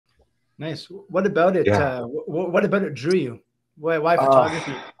Nice. What about it? Yeah. What about it drew you? Why Uh,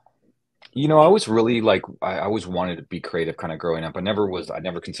 photography? I was really like, I always wanted to be creative kind of growing up. I never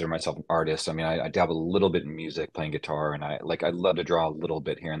considered myself an artist. I mean, I dabbled a little bit in music, playing guitar, and I love to draw a little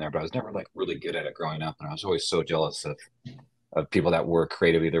bit here and there, but I was never like really good at it growing up. And I was always so jealous of people that were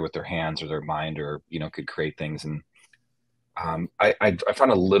creative either with their hands or their mind or, could create things. And I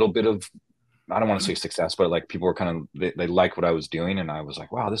found a little bit of, I don't want to say success, but like people were kind of, they liked what I was doing. And I was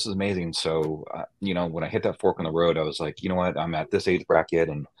like, wow, this is amazing. So, when I hit that fork in the road, I was like, you know what, I'm at this age bracket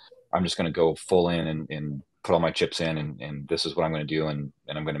and I'm just going to go full in and put all my chips in and this is what I'm going to do. And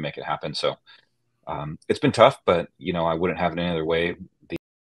I'm going to make it happen. So, it's been tough, but I wouldn't have it any other way. The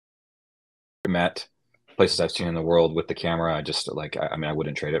met places I've seen in the world with the camera, I just like, I mean, I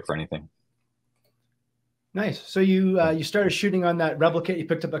wouldn't trade it for anything. Nice. So you started shooting on that Rebel kit you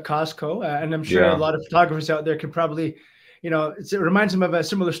picked up at Costco, and I'm sure a Yeah. lot of photographers out there can probably, it reminds them of a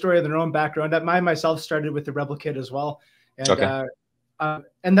similar story of their own background. That I myself started with the Rebel kit as well, and Okay. uh,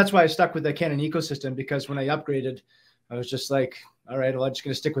 and that's why I stuck with the Canon ecosystem because when I upgraded, I was just like, all right, well, I'm just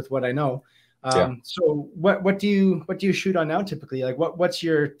going to stick with what I know. Yeah. So what do you shoot on now typically? Like what's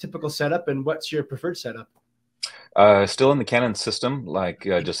your typical setup and what's your preferred setup? Still in the Canon system, like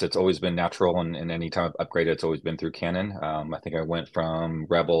just it's always been natural, and any time I've upgraded, it's always been through Canon. I think I went from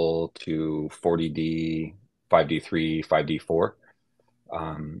Rebel to 40D, 5D3, 5D4.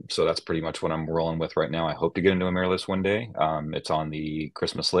 So that's pretty much what I'm rolling with right now. I hope to get into a mirrorless one day. It's on the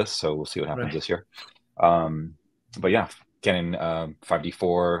Christmas list, so we'll see what happens Right. this year. Um, but yeah, Canon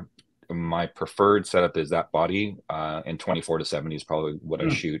 5D4. My preferred setup is that body, and 24 to 70 is probably what I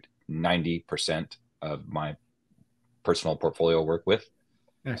Mm, shoot 90% of my personal portfolio work with.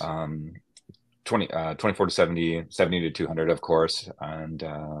 nice. Um, 24 to 70, 70 to 200, of course, and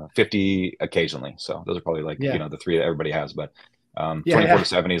 50 occasionally. So those are probably like, Yeah. the three that everybody has, but Yeah. 24 to Yeah.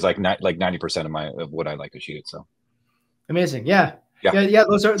 70 is like 90% of what I like to shoot. So Amazing. Yeah. yeah, Yeah.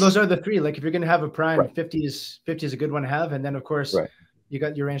 Those are the three. Like if you're gonna have a prime, right, 50 is a good one to have. And then of course right, you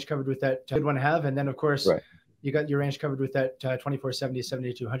got your range covered with that good one to have. And then of course right. you got your range covered with that 24, 70,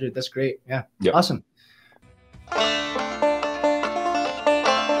 70 200. That's great. Yeah. Yep. Awesome.